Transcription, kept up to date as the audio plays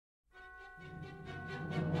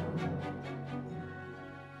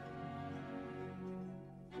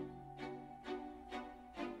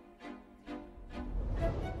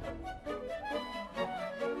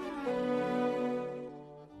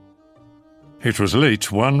It was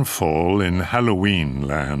late one fall in Halloween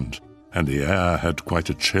land, and the air had quite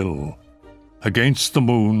a chill. Against the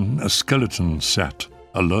moon a skeleton sat,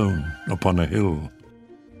 alone upon a hill.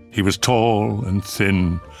 He was tall and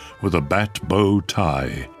thin, with a bat bow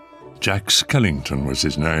tie. Jack Skellington was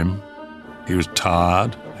his name. He was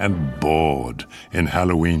tired and bored in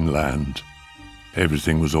Halloween land.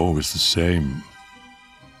 Everything was always the same.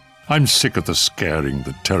 I'm sick of the scaring,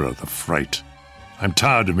 the terror, the fright. I'm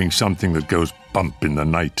tired of being something that goes bump in the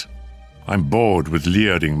night. I'm bored with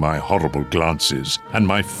leering my horrible glances, and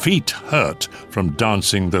my feet hurt from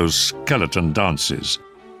dancing those skeleton dances.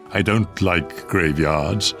 I don't like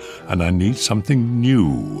graveyards, and I need something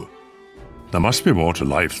new. There must be more to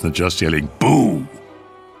life than just yelling, "Boo!"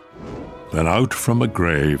 Then out from a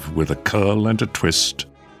grave, with a curl and a twist,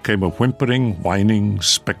 came a whimpering, whining,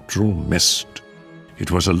 spectral mist.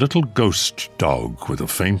 It was a little ghost dog with a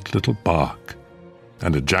faint little bark,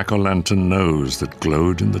 and a jack-o'-lantern nose that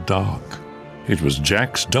glowed in the dark. It was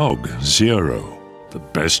Jack's dog, Zero, the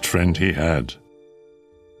best friend he had.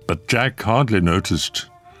 But Jack hardly noticed,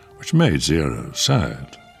 which made Zero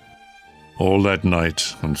sad. All that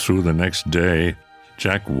night and through the next day,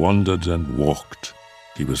 Jack wandered and walked.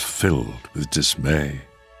 He was filled with dismay.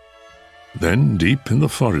 Then, deep in the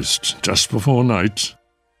forest, just before night,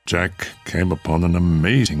 Jack came upon an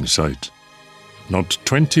amazing sight. Not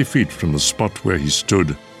 20 feet from the spot where he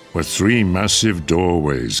stood were 3 massive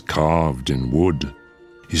doorways carved in wood.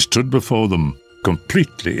 He stood before them,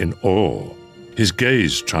 completely in awe, his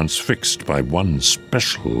gaze transfixed by one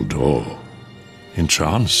special door.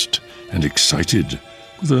 Entranced and excited,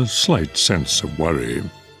 with a slight sense of worry,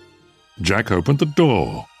 Jack opened the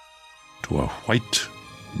door to a white,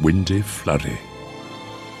 windy flurry.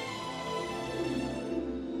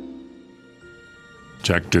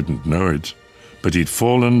 Jack didn't know it, but he'd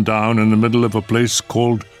fallen down in the middle of a place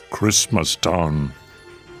called Christmas Town.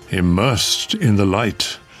 Immersed in the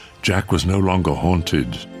light, Jack was no longer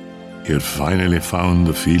haunted. He had finally found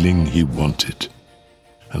the feeling he wanted.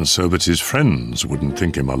 And so that his friends wouldn't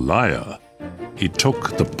think him a liar, he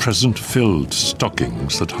took the present-filled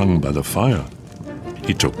stockings that hung by the fire.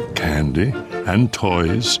 He took candy and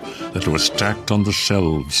toys that were stacked on the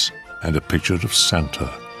shelves, and a picture of Santa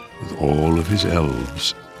with all of his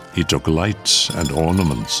elves. He took lights and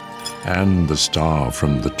ornaments, and the star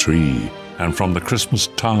from the tree, and from the Christmas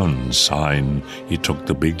Town sign he took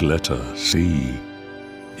the big letter C.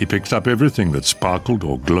 He picked up everything that sparkled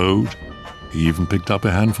or glowed. He even picked up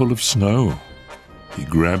a handful of snow. He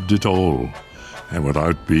grabbed it all, and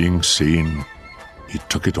without being seen, he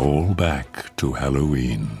took it all back to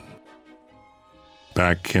Halloween.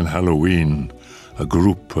 Back in Halloween, a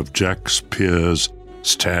group of Jack's peers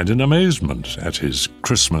stared in amazement at his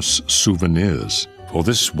Christmas souvenirs. For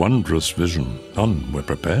this wondrous vision, none were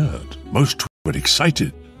prepared. Most were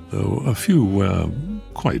excited, though a few were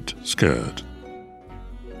quite scared.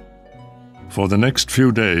 For the next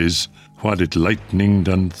few days, while it lightened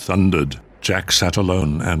and thundered, Jack sat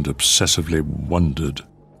alone and obsessively wondered,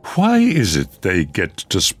 why is it they get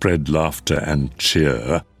to spread laughter and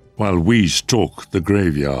cheer while we stalk the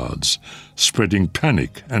graveyards, spreading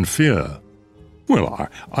panic and fear? Well,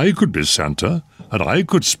 I could be Santa, and I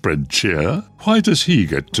could spread cheer. Why does he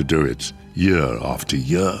get to do it year after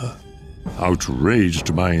year?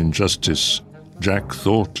 Outraged by injustice, Jack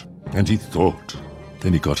thought, and he thought.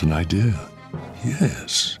 Then he got an idea.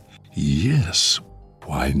 Yes,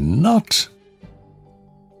 why not?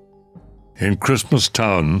 In Christmas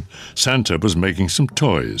Town, Santa was making some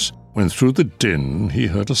toys, when through the din he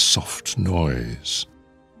heard a soft noise.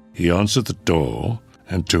 He answered the door,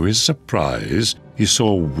 and to his surprise, he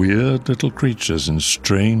saw weird little creatures in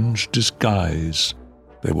strange disguise.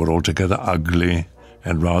 They were altogether ugly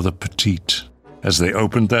and rather petite. As they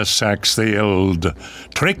opened their sacks, they yelled,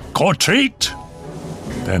 "Trick or treat!"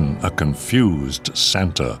 Then a confused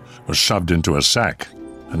Santa was shoved into a sack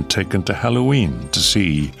and taken to Halloween to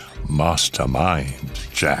see Mastermind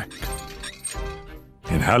Jack.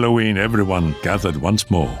 In Halloween, everyone gathered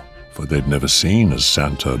once more, for they'd never seen a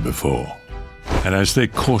Santa before. And as they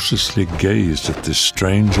cautiously gazed at this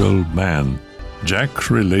strange old man, Jack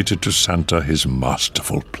related to Santa his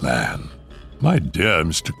masterful plan. "My dear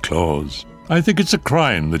Mr. Claus, I think it's a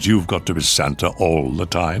crime that you've got to be Santa all the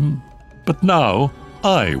time. But now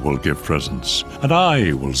I will give presents, and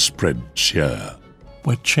I will spread cheer.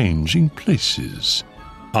 We're changing places.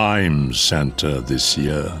 I'm Santa this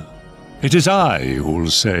year. It is I who will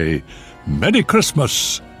say, 'Merry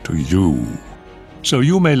Christmas' to you. So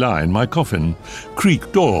you may lie in my coffin,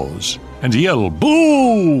 creak doors, and yell,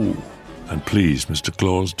 'Boo!' And please, Mr.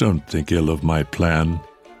 Claus, don't think ill of my plan.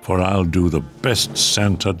 for I'll do the best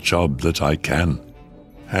Santa job that I can."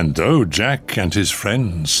 And though Jack and his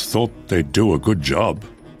friends thought they'd do a good job,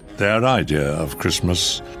 their idea of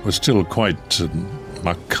Christmas was still quite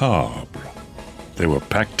macabre. They were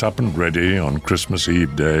packed up and ready on Christmas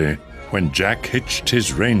Eve day when Jack hitched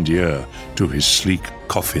his reindeer to his sleek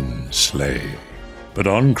coffin sleigh. But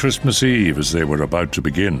on Christmas Eve, as they were about to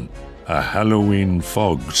begin, a Halloween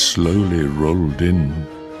fog slowly rolled in.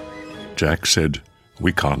 Jack said,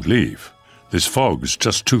 "We can't leave. This fog's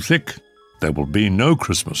just too thick. There will be no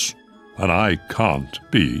Christmas, and I can't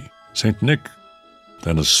be St. Nick."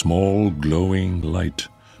 Then a small glowing light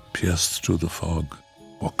pierced through the fog.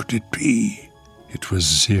 What could it be? It was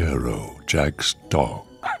Zero, Jack's dog.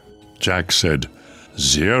 Jack said,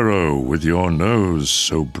 "Zero, with your nose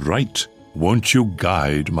so bright, won't you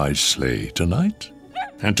guide my sleigh tonight?"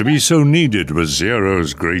 And to be so needed was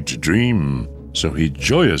Zero's great dream, so he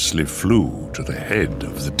joyously flew to the head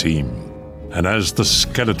of the team. And as the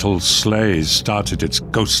skeletal sleigh started its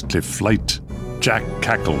ghostly flight, Jack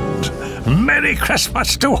cackled, "Merry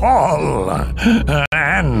Christmas to all,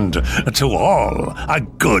 and to all a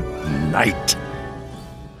good night."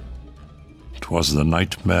 'Twas the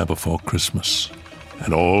nightmare before Christmas,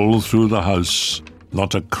 and all through the house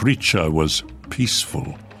not a creature was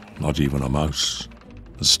peaceful, not even a mouse.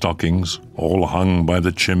 The stockings, all hung by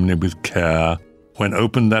the chimney with care, when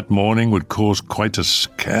opened that morning would cause quite a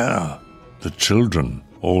scare. The children,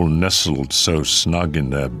 all nestled so snug in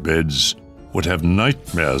their beds, would have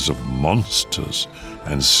nightmares of monsters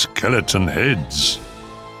and skeleton heads.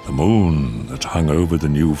 The moon that hung over the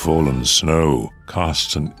new-fallen snow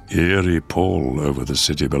cast an eerie pall over the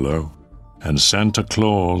city below, and Santa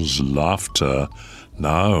Claus' laughter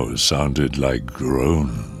now sounded like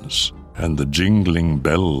groans, and the jingling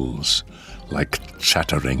bells like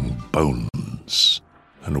chattering bones.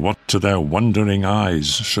 And what to their wondering eyes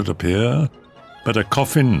should appear but a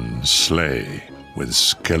coffin sleigh with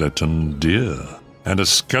skeleton deer, and a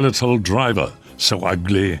skeletal driver so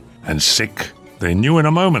ugly and sick they knew in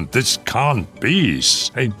a moment this can't be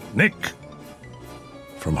St. Nick.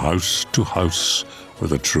 From house to house,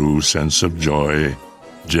 with a true sense of joy,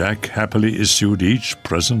 Jack happily issued each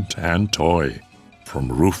present and toy.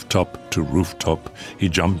 From rooftop to rooftop he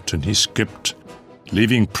jumped and he skipped,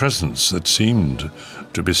 leaving presents that seemed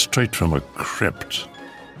to be straight from a crypt.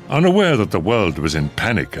 Unaware that the world was in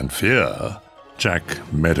panic and fear, Jack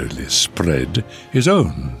merrily spread his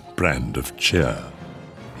own brand of cheer.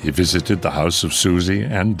 He visited the house of Susie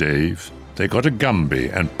and Dave. They got a Gumby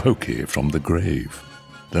and Pokey from the grave.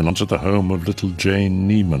 Then onto the home of little Jane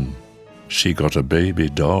Neiman. She got a baby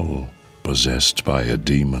doll possessed by a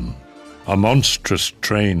demon, a monstrous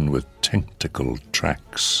train with tentacled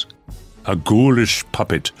tracks, a ghoulish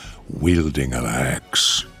puppet wielding an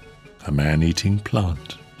axe, a man-eating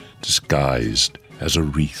plant disguised as a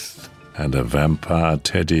wreath, and a vampire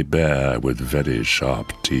teddy bear with very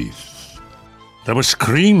sharp teeth. There were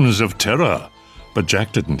screams of terror, but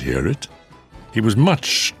Jack didn't hear it. He was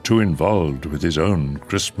much too involved with his own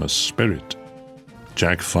Christmas spirit.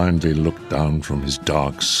 Jack finally looked down from his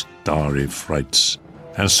dark, starry frights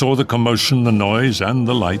and saw the commotion, the noise, and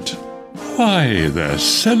the light. Why, they're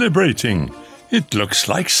celebrating! It looks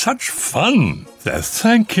like such fun! They're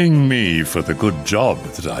thanking me for the good job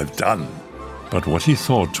that I've done. But what he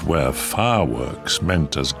thought were fireworks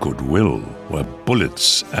meant as goodwill were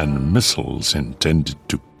bullets and missiles intended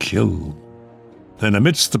to kill. Then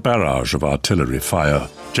amidst the barrage of artillery fire,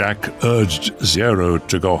 Jack urged Zero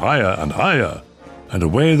to go higher and higher, and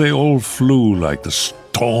away they all flew like the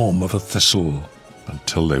storm of a thistle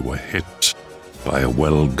until they were hit by a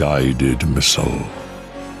well-guided missile.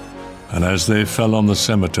 And as they fell on the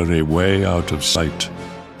cemetery way out of sight,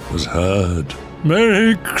 was heard,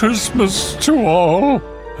 "Merry Christmas to all,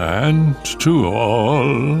 and to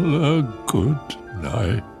all a good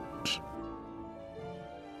night."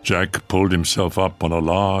 Jack pulled himself up on a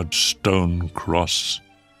large stone cross,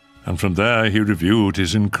 and from there he reviewed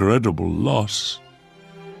his incredible loss.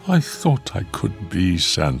 I thought I could be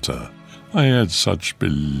Santa. I had such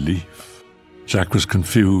belief. Jack was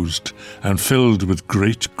confused and filled with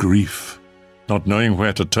great grief. Not knowing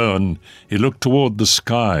where to turn, he looked toward the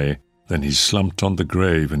sky. Then he slumped on the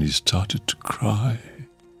grave and he started to cry.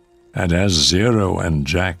 And as Zero and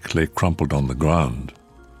Jack lay crumpled on the ground,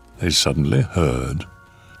 they suddenly heard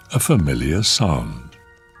a familiar sound.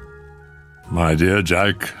 "My dear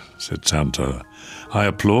Jack," said Santa, "I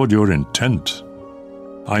applaud your intent.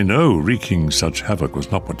 I know wreaking such havoc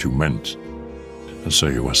was not what you meant, and so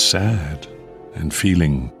you were sad and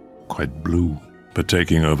feeling quite blue. But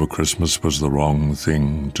taking over Christmas was the wrong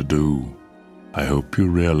thing to do. I hope you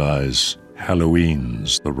realize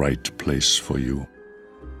Halloween's the right place for you.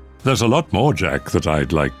 There's a lot more, Jack, that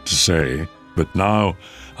I'd like to say, but now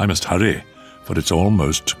I must hurry, for it's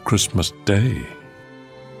almost Christmas Day.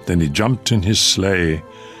 Then he jumped in his sleigh,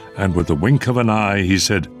 and with a wink of an eye he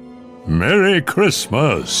said, "Merry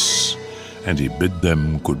Christmas!" and he bid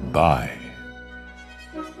them goodbye.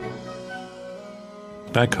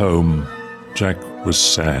 Back home, Jack was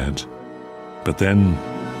sad, but then,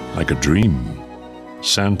 like a dream,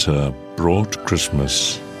 Santa brought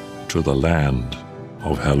Christmas to the land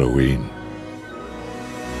of Halloween.